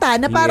kay tata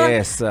na parang,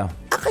 yes.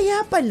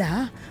 Kaya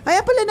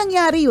pala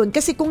nangyari yun.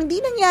 Kasi kung hindi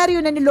nangyari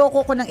yun na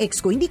niloko ko ng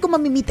ex ko, hindi ko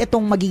mamimit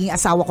itong magiging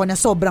asawa ko na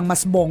sobrang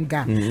mas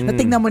bongga.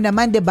 Natingnan mo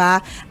naman, diba?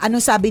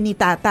 Anong sabi ni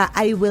tata?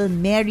 I will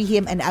marry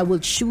him and I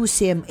will choose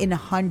him in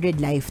 100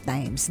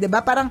 lifetimes.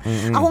 Diba? Parang,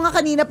 ako nga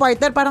kanina,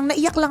 partner, parang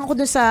naiyak lang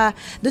ako dun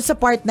sa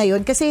part na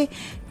yun. Kasi,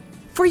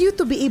 for you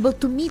to be able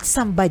to meet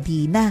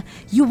somebody na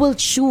you will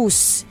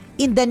choose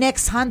in the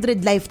next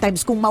 100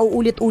 lifetimes, kung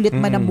mauulit-ulit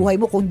man ang buhay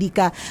mo, kung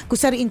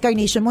sa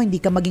reincarnation mo, hindi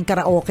ka maging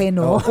karaoke,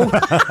 no? Kung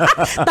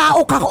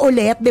tao ka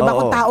ulit, di ba?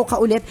 Kung tao ka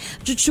ulit,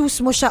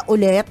 choose mo siya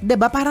ulit, di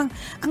ba? Parang,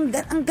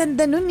 ang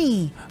ganda nun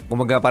eh.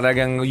 Kumaga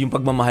parang yung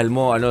pagmamahal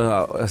mo,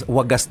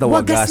 wagas na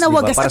wagas,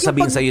 diba? Para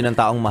sabihin sa'yo ng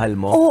taong mahal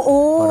mo.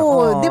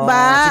 Oo, di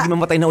ba? Sige,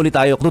 mamatay na ulit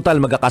tayo. Total,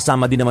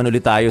 magkakasama din naman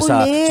ulit tayo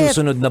sa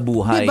susunod na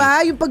buhay. Di ba?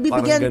 Yung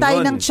pagbibigyan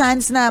tayo ng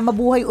chance na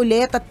mabuhay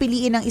ulit at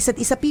piliin ang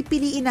isa't isa,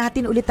 pipiliin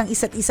natin ulit ang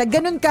isa't isa.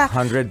 Ganun ka.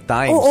 100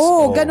 times.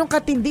 Oo, ganun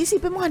katindi.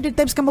 Isipin mo 100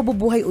 times ka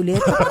mabubuhay ulit.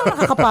 Parang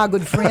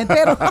nakakapagod, friend.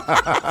 Pero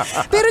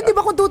di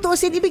ba kung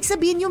tutuusin, ibig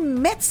sabihin you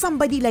met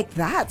somebody like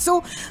that. So,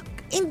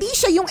 hindi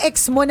siya yung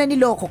ex mo na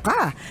niloko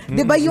ka.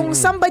 'Di ba? Yung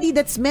somebody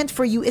that's meant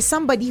for you is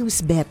somebody who's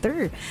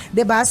better.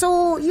 'Di ba?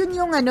 So, yun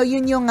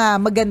yung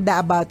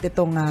maganda about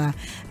itong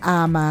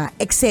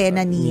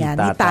eksena ni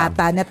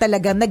Tata na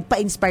talagang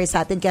nagpa-inspire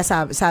sa atin. Kaya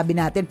sabi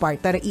natin,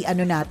 partner,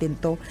 natin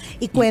to.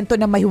 Ikwento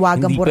na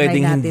mahiwagang buhay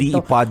natin hindi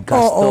to.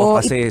 I-podcast to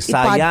kasi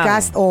sayang.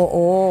 I-podcast,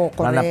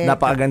 correct.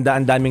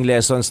 Napakaganda, ang daming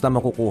lessons na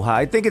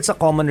makukuha. I think it's a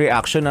common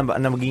reaction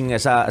na maging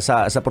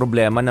sa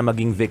problema na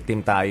maging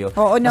victim tayo.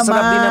 Oo naman.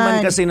 Masarap din naman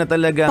kasi na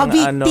talagang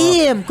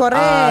pa-victim,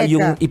 correct.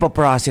 yung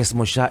ipaprocess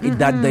mo siya,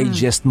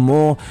 i-digest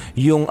mo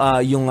yung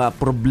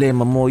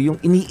problema mo, yung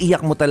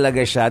iniiyak mo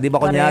talaga siya. 'Di ba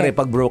kunyari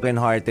pag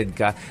broken-hearted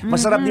ka,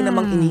 masarap din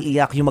namang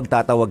iniiyak yung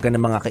magtatawag ka ng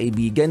mga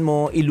kaibigan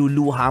mo,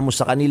 iluluha mo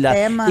sa kanila,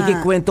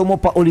 ikikwento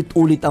mo pa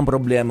ulit-ulit ang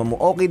problema mo.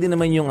 Okay din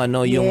naman yung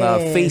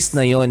face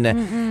na yon.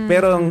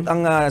 Pero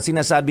ang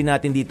sinasabi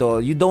natin dito,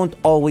 you don't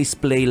always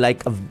play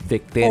like a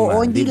victim.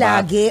 Oo, hindi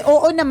diba? lagi.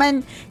 Oo naman,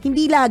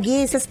 hindi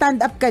lagi. Sa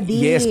stand-up ka din.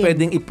 Yes,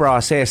 pwedeng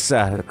i-process.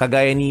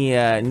 Kagaya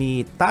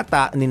ni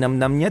Tata,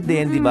 ninamnam niya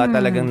din, di ba?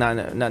 Talagang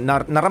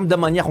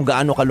naramdaman niya kung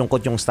gaano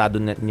kalungkot yung estado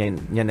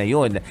niya na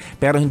yun.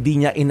 Pero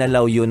hindi niya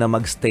inalaw yun na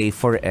magstay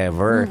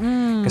forever.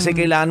 Kasi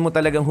kailangan mo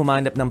talagang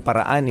humanap ng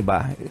paraan, di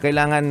ba?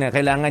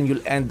 Kailangan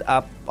you'll end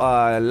up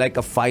like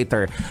a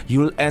fighter.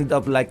 You'll end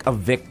up like a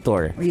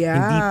victor. Yeah.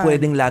 Hindi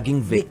pwedeng laging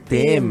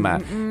victim.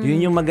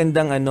 Yun yung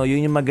magandang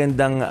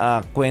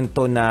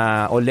kwento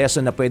na o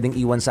lesson na pwedeng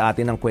iwan sa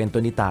atin ng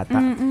kwento ni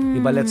Tata. Di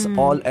ba? Let's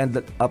all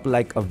end up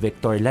like a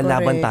victor.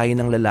 Lalaban tayo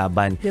ng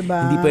lalaban.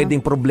 Diba? Hindi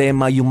pwedeng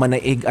problema yung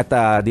manaig at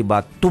di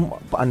ba,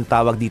 ang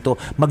tawag dito,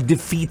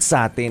 mag-defeat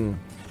sa atin.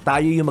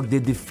 Tayo yung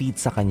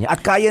magde-defeat sa kanya. At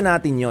kaya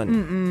natin yon.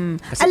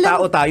 Kasi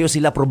tao tayo,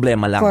 sila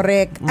problema lang.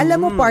 Correct.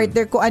 Alam mo,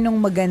 partner, ko anong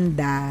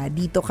maganda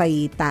dito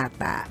kay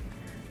Tata.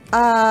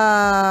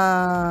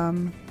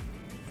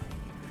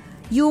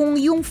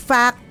 Yung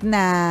fact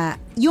na,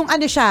 yung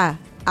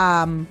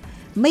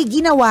may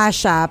ginawa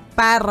siya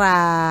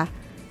para...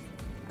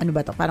 Ano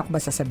ba to? Paano ko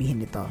ba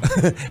sasabihin nito?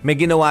 May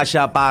ginawa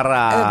siya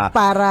para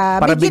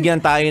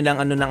bigyan tayo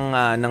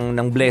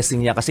ng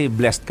blessing niya kasi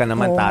blessed ka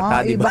naman,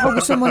 Tata, di ba? Baka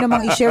gusto mo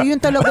namang i-share. Yun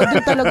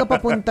talaga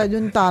papunta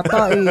dun,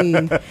 Tata eh.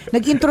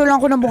 Nag-intro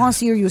lang ko ng mukhang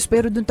serious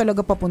pero dun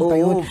talaga papunta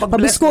yun.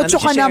 Pabiskotso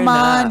ka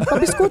naman.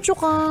 Pabiskotso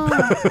ka.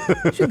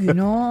 Sige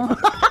na.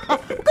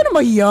 Huwag ka na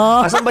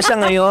mahiya. Asan ba siya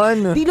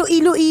ngayon?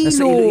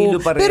 Iloilo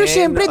pa rin. Pero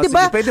syempre, di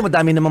ba? Pwede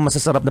madami naman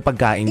masasarap na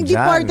pagkain hindi,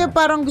 dyan. partner,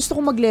 parang gusto ko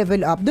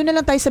mag-level up. Doon na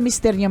lang tayo sa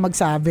mister niya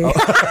magsabi.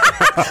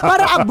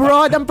 Para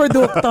abroad ang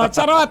produkto.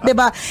 Charot, di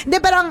ba? Hindi,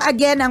 pero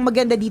again, ang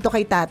maganda dito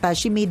kay Tata,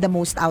 she made the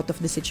most out of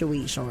the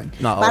situation.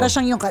 Para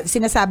siyang yung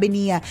sinasabi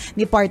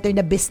ni partner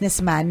na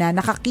businessman na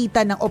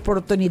nakakita ng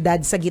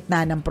oportunidad sa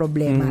gitna ng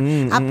problema.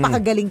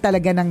 Apakagaling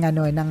talaga ng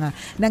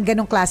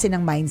ganong klase ng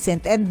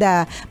mindset. And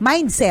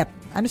mindset,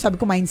 ano sabi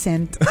ko,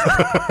 mindset?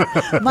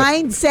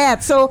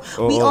 Mindset. So,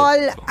 we all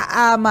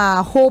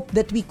hope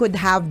that we could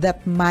have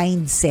that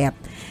mindset.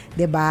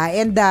 Diba?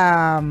 And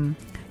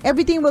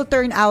everything will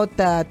turn out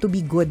to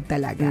be good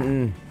talaga.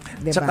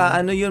 Diba? Tsaka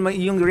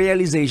yung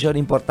realization,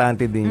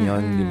 importante din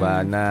yun, di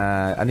ba?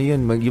 Na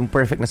yung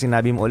perfect na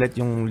sinabi mo ulit,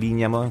 yung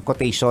linya mo,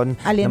 quotation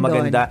na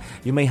maganda,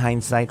 yung may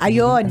hindsight.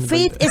 Ayun,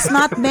 faith is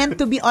not meant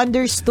to be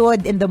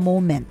understood in the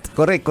moment.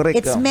 Correct.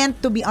 It's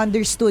meant to be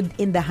understood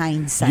in the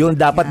hindsight. Yun,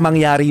 dapat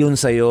mangyari yun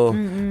sa'yo.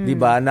 Di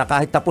ba? Na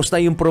kahit tapos na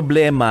yung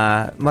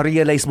problema,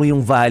 ma-realize mo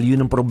yung value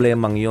ng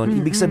problemang yun.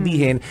 Ibig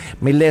sabihin,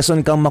 may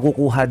lesson kang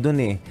makukuha dun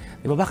eh.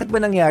 Diba? Bakit ba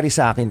nangyari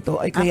sa akin to?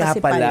 Ay, kaya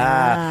kasi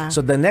pala.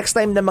 So, the next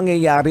time na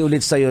mangyayari mangyari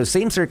ulit sa'yo,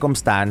 same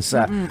circumstance,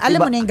 Alam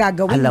mo na yung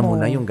gagawin alam mo.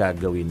 mo na yung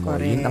gagawin mo.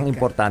 Correct. Yun ang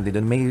importante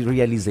doon, may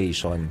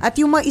realization. At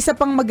yung isa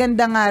pang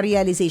magandang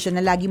realization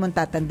na lagi mong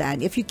tatandaan,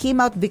 if you came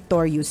out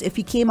victorious, if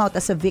you came out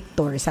as a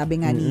victor,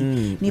 sabi nga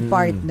ni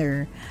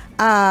partner,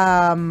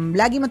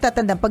 lagi mong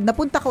tatandaan, pag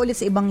napunta ka ulit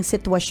sa ibang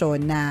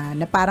sitwasyon na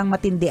parang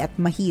matindi at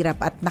mahirap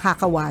at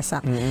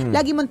nakakawasak,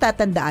 lagi mong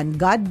tatandaan,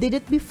 God did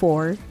it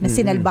before, na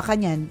sinalba ka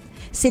niya,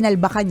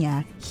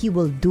 He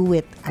will do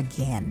it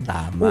again.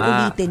 Tama.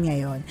 Uulitin niya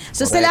yun.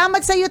 So, Correct.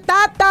 salamat sa iyo,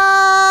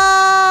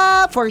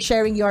 Tata, for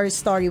sharing your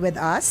story with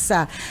us.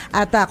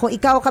 At kung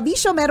ikaw,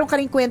 Kabisyo, meron ka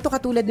rin kwento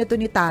katulad nito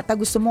ni Tata,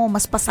 gusto mo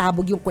mas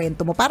pasabog yung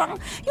kwento mo. Parang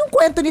yung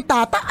kwento ni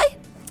Tata, ay,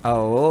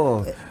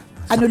 Oo.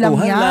 ano lang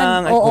Saktuhan yan?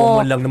 lang. Ay,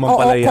 common lang naman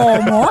pala yan.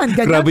 Common.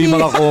 Ganyan. Grabe yung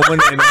mga common.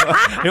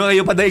 Yung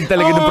ayaw padaig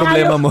talaga ng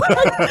problema mo.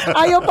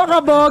 Ayaw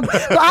pakabog.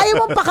 Kung ayaw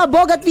mong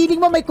pakabog at feeling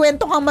mo may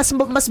kwento kang mas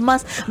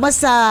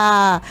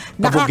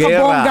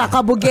nakakabongga,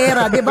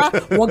 kabugera, di ba?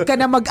 Huwag ka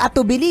na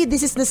mag-atubili.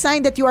 This is the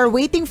sign that you are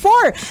waiting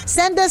for.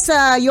 Send us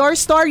your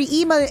story.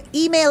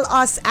 Email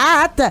us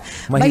at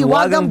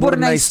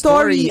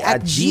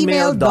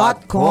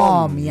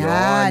mahiwagangburnaystory@gmail.com.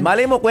 Yan.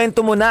 Malay mo,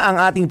 kwento mo na ang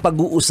ating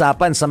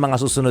pag-uusapan sa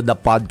mga susunod na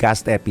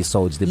podcast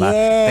episodes, di ba?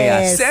 Yes. Kaya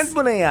send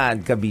mo na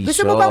yan, Kabisyo.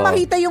 Gusto mo bang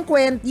makita yung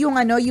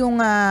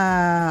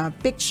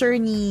picture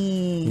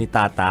ni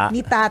Tata?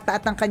 Ni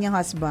Tata at ang kanyang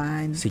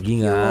husband.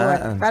 Sige nga.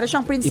 Cute. Para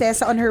siyang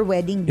prinsesa on her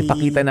wedding day.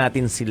 Ipakita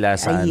natin sila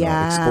sa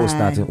Ayan. expose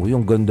natin. Uy,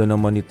 ang ganda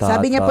naman ni Tata.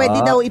 Sabi niya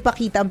pwede daw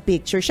ipakita ang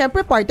picture.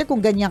 Syempre, partner,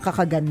 kung ganyan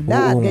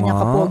kakaganda at Oo ganyan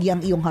nga. kapogi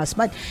ang iyong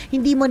husband,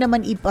 hindi mo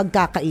naman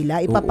ipagkakaila.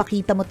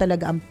 Ipapakita mo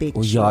talaga ang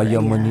picture. O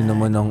yayamanin Ayan.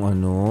 naman ang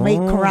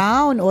May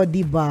crown, o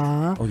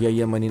diba? O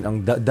yayamanin ang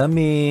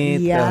damit.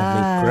 Yan.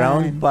 May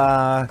crown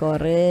pa.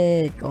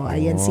 Correct. O,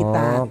 ayan si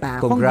Tata.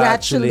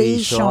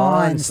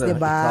 Congratulations.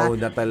 Diba? Ikaw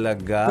na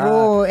talaga.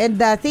 True. And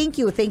thank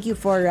you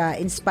for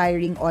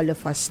inspiring all of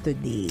us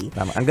today.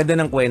 Tama. Ang ganda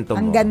ng kwento mo.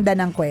 Ang ganda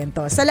ng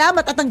kwento.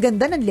 Salamat at ang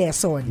ganda ng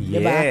lesson.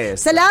 Diba? Yes.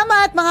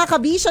 Salamat mga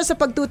Kabisyo sa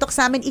pagtutok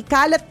sa amin.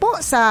 Ikalat po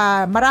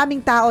sa maraming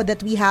tao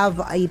that we have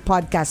a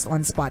podcast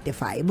on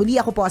Spotify. Muli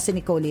ako po si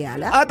Nicole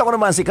Leala. At ako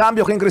naman si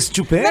Cambio King Chris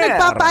Chuper. Na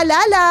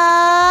nagpapaalala.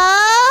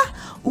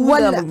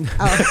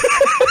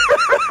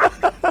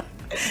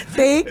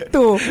 Take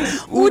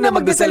 2. Una,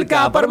 magdasal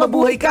ka para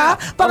mabuhay ka.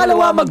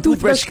 Pangalawa,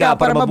 mag-toothbrush ka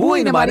para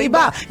mabuhay naman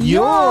iba.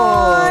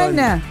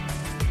 Yun!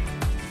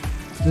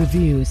 The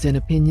views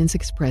and opinions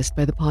expressed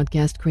by the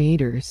podcast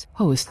creators,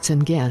 hosts,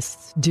 and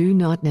guests do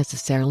not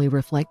necessarily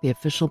reflect the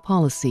official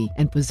policy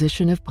and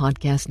position of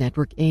Podcast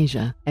Network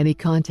Asia. Any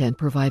content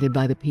provided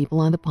by the people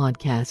on the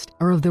podcast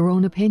are of their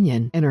own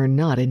opinion and are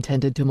not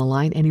intended to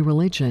malign any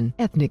religion,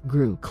 ethnic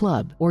group,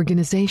 club,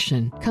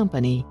 organization,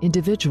 company,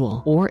 individual,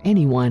 or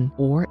anyone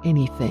or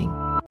anything.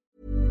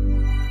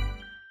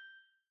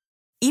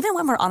 Even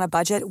when we're on a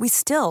budget, we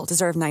still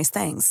deserve nice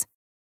things.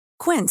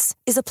 Quince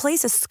is a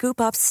place to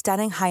scoop up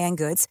stunning high-end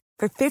goods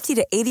for 50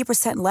 to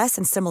 80% less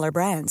than similar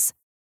brands.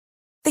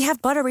 They have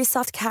buttery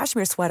soft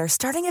cashmere sweaters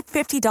starting at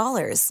 $50,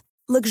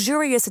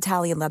 luxurious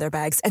Italian leather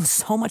bags, and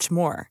so much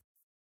more.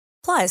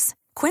 Plus,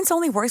 Quince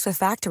only works with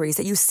factories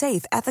that use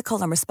safe,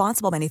 ethical, and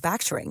responsible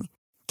manufacturing.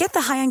 Get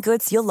the high-end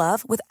goods you'll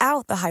love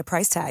without the high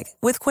price tag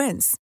with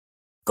Quince.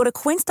 Go to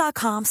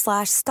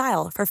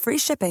quince.com/style for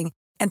free shipping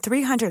and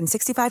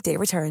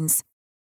 365-day returns.